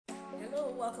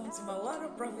welcome to my world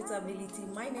of profitability.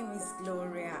 My name is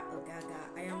Gloria Ogaga.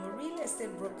 I am a real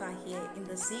estate broker here in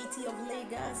the city of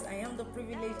Lagos. I am the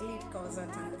privileged lead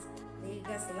consultant,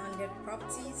 Lagos Landed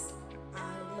Properties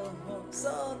and Loan Home.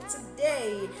 So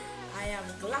today, I am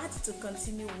glad to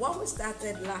continue what we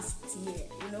started last year.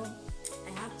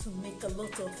 I had to make a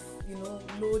lot of,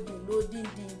 loading,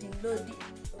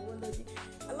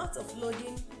 a lot of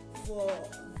loading for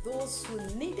those who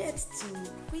needed to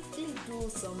quickly do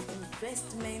some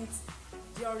investment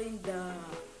during the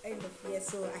end of year.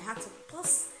 So I had to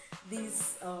pause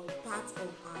this part of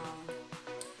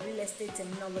real estate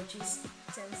terms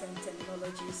and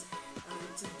technologies.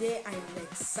 Today I am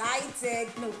excited.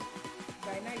 No,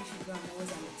 by now you should know I'm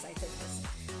always an excited person.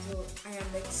 So I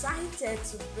am excited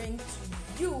to bring to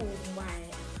you my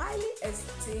highly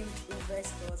esteemed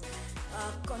investors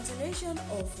a continuation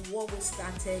of what we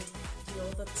started the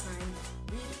other time,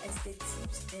 real estate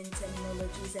tips and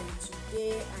technologies, and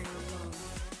today I am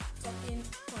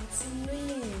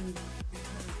continuing.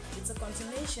 It's a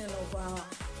continuation of our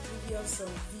previous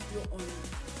video on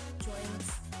joint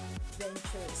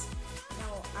ventures.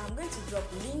 Now I'm going to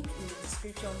drop a link in the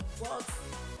description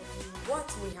what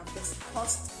we have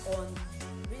discussed on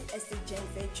real estate joint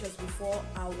ventures before.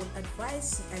 I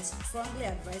strongly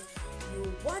advise you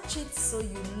watch it so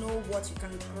you know what you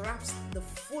can grasp the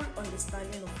full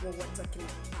understanding of what we're talking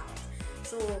about.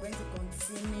 So we're going to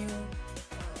continue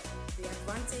the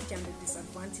advantage and the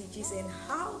disadvantages and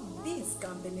how this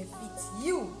can benefit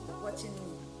you watching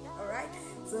me. All right,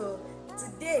 so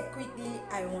today quickly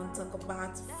I want to talk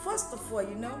about, first of all,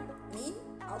 me,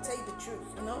 I'll tell you the truth.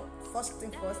 First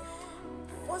thing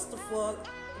first of all,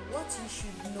 what you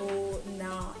should know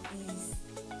now is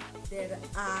there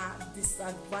are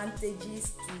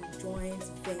disadvantages to joint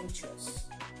ventures,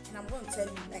 and I'm going to tell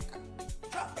you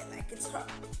drop it like it's hot.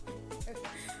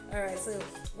 All right, so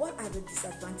what are the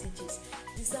disadvantages?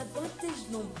 Disadvantage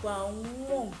number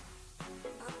one,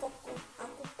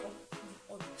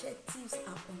 the objectives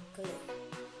are unclear.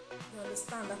 You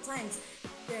understand? At times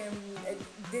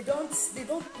they don't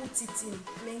put it in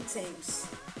plain terms.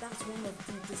 That's one of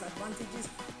the disadvantages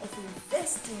of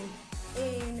investing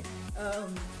in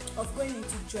of going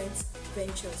into joint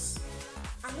ventures.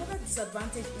 Another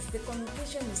disadvantage is the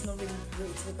communication is not really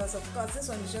great, because of course this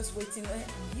one is just waiting.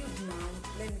 Build now,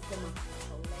 let me come and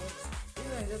collect. This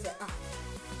one is just like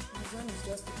this one is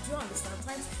just. Do you understand? At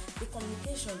times the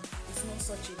communication is not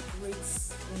such a great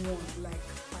one, like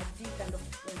party kind of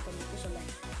communication,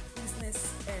 like business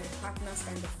partners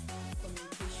kind of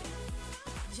communication.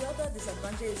 The other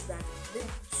disadvantage is that the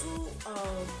two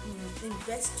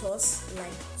investors,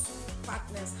 like two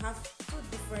partners, have two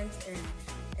different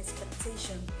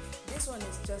expectations. This one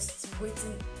is just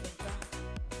waiting for that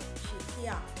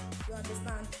here. You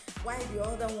understand? Why the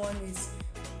other one is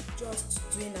just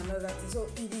doing another thing. So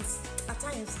it is, at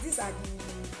times, these are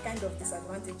the kind of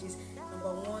disadvantages.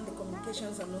 Number one, the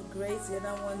communications are not great. The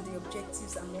other one, the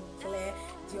objectives are not clear.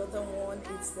 The other one,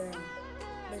 it's the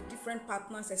different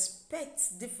partners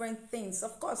expect different things.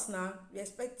 Of course, now we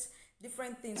expect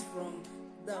different things from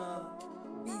the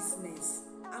business.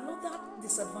 Another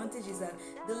disadvantage is that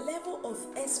the level of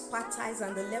expertise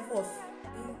and the level of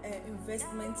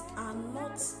investment are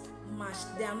not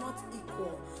matched. They are not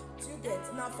equal. Do you get?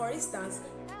 Now, for instance,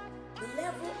 the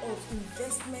level of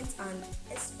investment and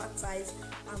expertise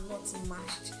are not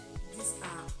matched. These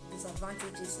are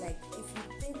disadvantages. Like if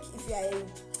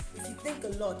you think a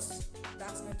lot,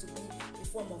 that's going to be a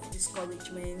form of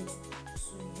discouragement to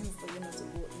you for you not to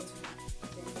go into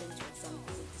ventures, and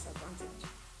it's a disadvantage.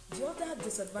 The other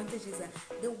disadvantage is that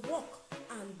the work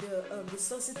and the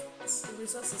resources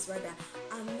rather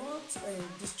are not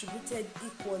distributed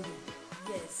equally.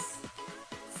 Yes.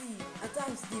 See, at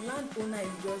times the landowner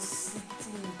is just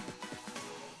sitting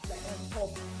like on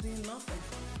top doing nothing.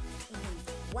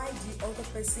 Why the other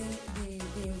person, the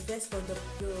investor, the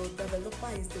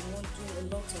developer is the one doing a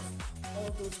lot of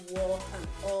all those work and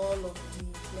all of the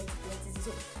plenty.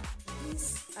 So these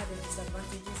are the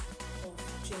disadvantages of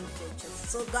joint ventures.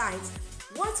 So guys,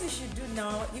 what you should do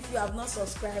now, if you have not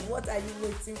subscribed, what are you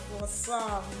waiting for? It's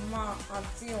not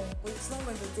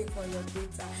going to take from your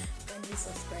data. Kindly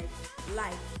subscribe,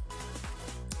 like,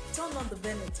 turn on the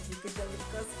bell notification,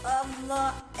 because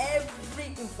every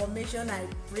information I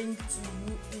bring to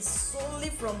you is solely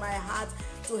from my heart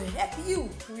to help you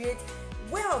create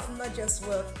wealth, not just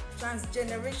wealth,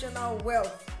 transgenerational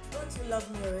wealth. Don't you love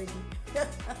me already?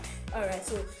 All right,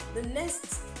 so the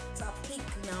next topic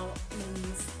now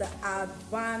is the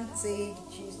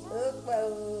advantages.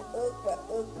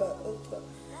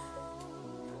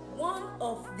 One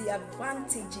of the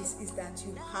advantages is that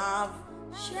you have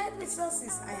Shared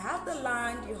resources. I have the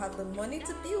land, you have the money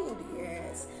to build.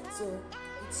 Yes. So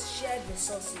it's shared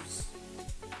resources.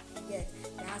 Yes,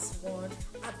 that's one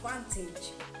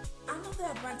advantage. Another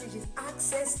advantage is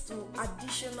access to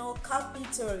additional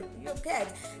capital. You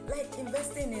get, like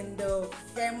investing in the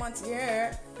Fairmont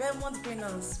Green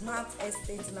and Smart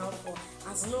Estate now for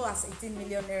as low as 18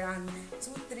 million naira, and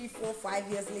 2, 3, 4,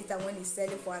 5 years later when it's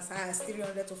selling for as high as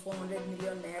 300 to 400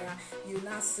 million naira, you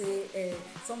now say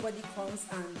somebody comes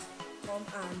and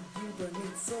build on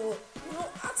it. So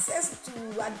access to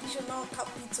additional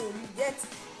capital you get.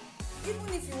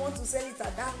 Even if you want to sell it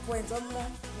at that point, the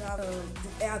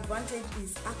advantage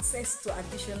is access to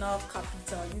additional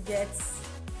capital. You get,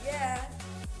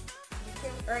 you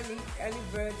came early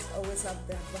birds always have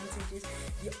the advantages.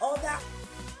 The other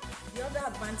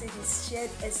advantage is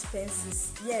shared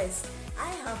expenses. Yes, I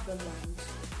have the land,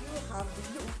 you have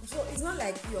so it's not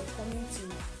like you're coming to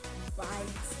buy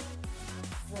it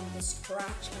from the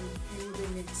scratch and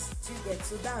building it. You get,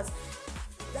 so that's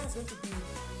going to be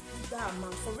that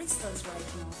amount. For instance,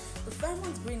 right now, the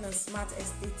Fairmont Green and Smart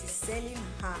Estate is selling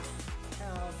her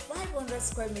 500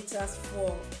 square meters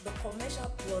for the commercial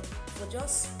plot for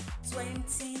just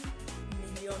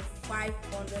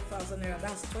 20,500,000 naira.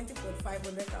 That's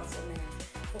 20,500,000 naira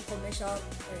for commercial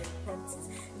properties.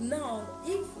 Now,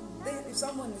 if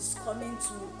someone is coming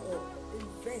to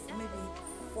invest, maybe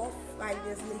 4-5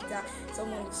 years later,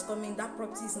 someone is coming, that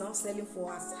property is now selling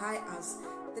for as high as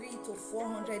 3 to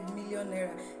 400 million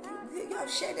naira. You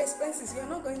have shared expenses. You're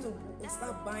not going to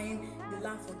start buying the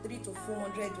land for 3 to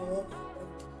 400 or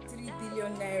 3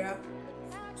 billion naira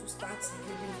to start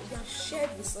building. You have shared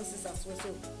resources as well,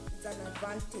 so it's an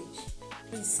advantage.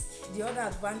 Risk. The other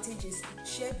advantage is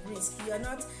shared risk. You're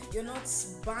not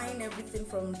buying everything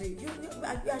from you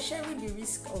are sharing the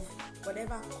risk of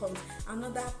whatever comes.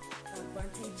 Another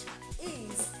advantage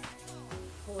is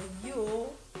for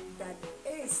you that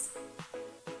is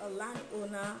a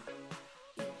landowner.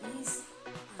 It is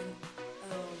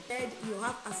you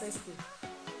have access to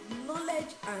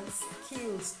knowledge and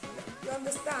skills. You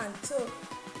understand? So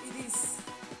it is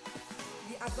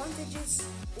the advantages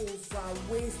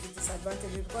outweighs the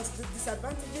disadvantages, because the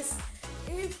disadvantages,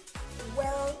 if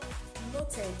well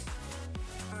noted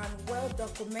and well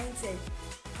documented,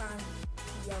 can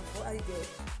be avoided.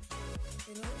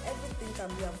 Everything can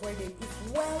be avoided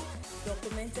if well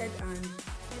documented, and the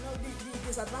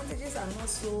disadvantages are not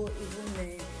so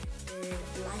even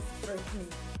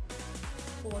life-threatening.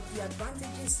 But the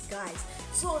advantages, guys.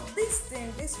 So this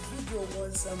video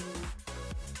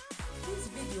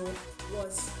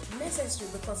was necessary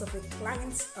because of a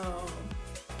client's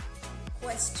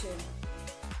question.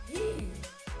 He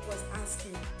was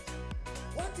asking,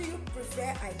 what do you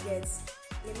prefer I get,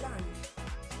 a land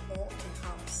or a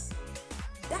house?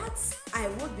 That I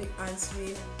would be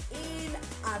answering in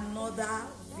another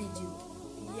video.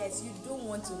 Yes, you don't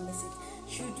want to miss it.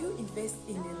 Should you invest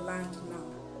in a land now,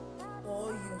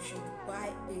 or you should buy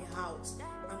a house,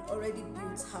 an already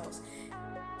built house?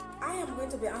 I am going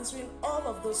to be answering all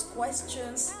of those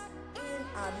questions in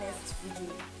our next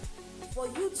video. For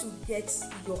you to get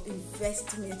your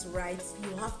investment right,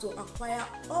 you have to acquire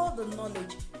all the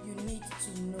knowledge you need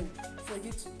to know for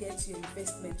you to get your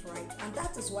investment right. And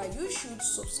that is why you should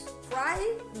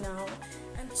subscribe now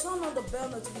and turn on the bell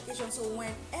notification, so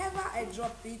whenever I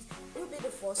drop it, you'll be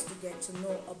the first to get to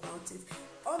know about it.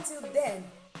 Until then,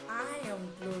 I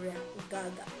am Gloria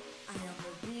Ugaga. I am a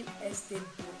real estate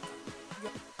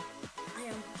broker. I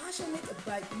am passionate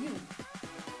about you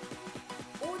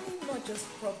owning not just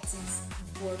properties,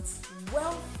 but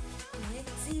wealth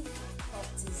creative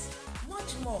properties,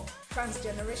 much more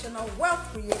transgenerational wealth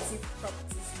creative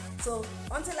properties. So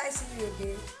until I see you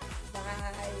again,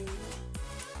 bye.